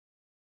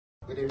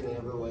Good evening,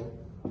 everyone.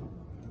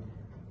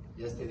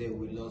 Yesterday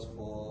we lost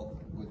 4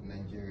 with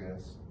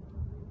Nigerians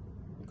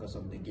because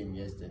of the game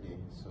yesterday.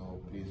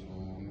 So please,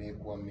 we'll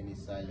make 1 minute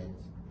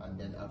silence, and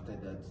then after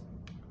that,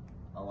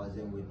 our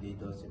Zen will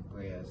lead us in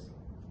prayers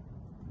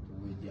to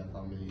wish their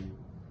family,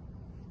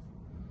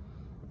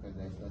 because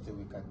there's nothing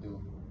we can do.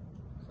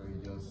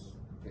 So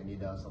they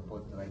need our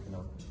support right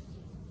now.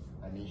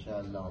 And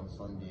inshallah, on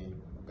Sunday,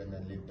 we're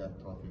gonna lift that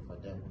trophy for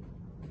them,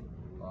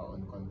 for our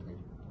own country.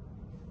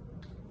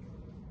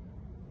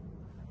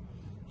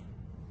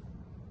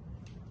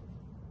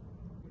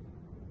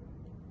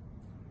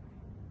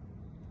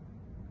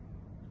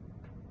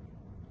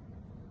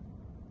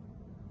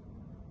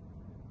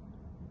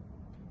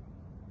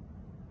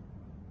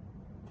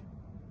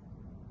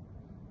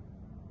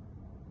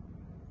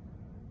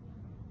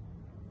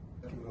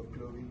 King of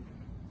glory,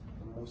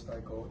 the Most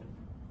High God,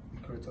 the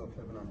creator of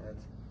heaven and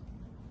earth.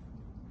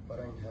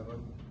 Father in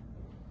heaven,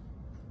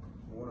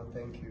 we want to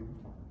thank you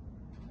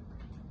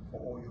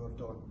for all you have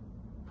done.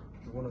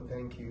 We want to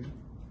thank you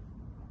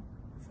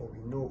for we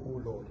know,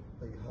 O Lord,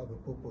 that you have a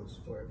purpose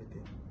for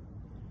everything.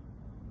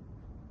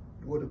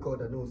 You are the God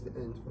that knows the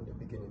end from the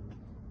beginning.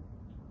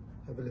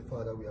 Heavenly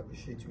Father, we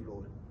appreciate you,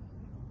 Lord.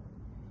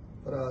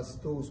 Father, as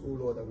those, O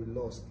Lord, that we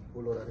lost, O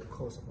Lord, at the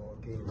cost of our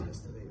gains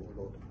yesterday,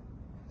 O Lord.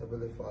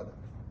 Heavenly Father,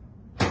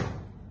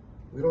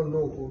 we don't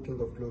know, O King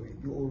of Glory,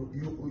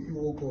 you,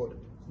 O God,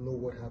 know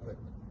what happened.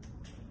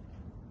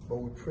 But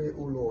we pray,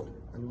 O Lord,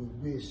 and we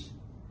wish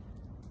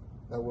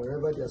that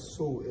wherever their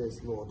soul is,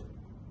 Lord,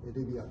 may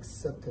they be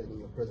accepted in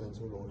your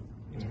presence, O Lord.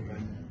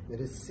 Amen. May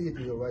they sit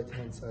in your right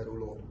hand side, O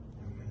Lord,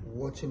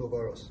 watching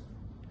over us,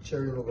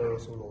 cheering over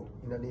us, O Lord,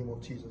 in the name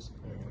of Jesus.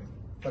 Amen.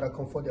 Father,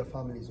 comfort their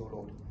families, O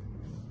Lord.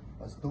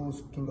 As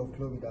those, King of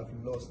Glory, that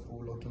have lost, O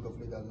Lord, King of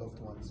Glory, their loved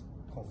ones,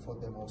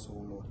 comfort them also,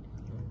 O Lord.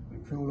 We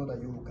pray, O Lord,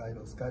 that you will guide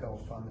us, guide our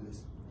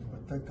families,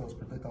 protect us,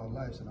 protect our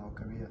lives and our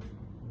career.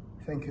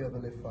 Thank you,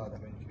 Heavenly Father,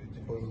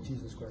 for in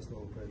Jesus Christ,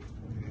 we pray.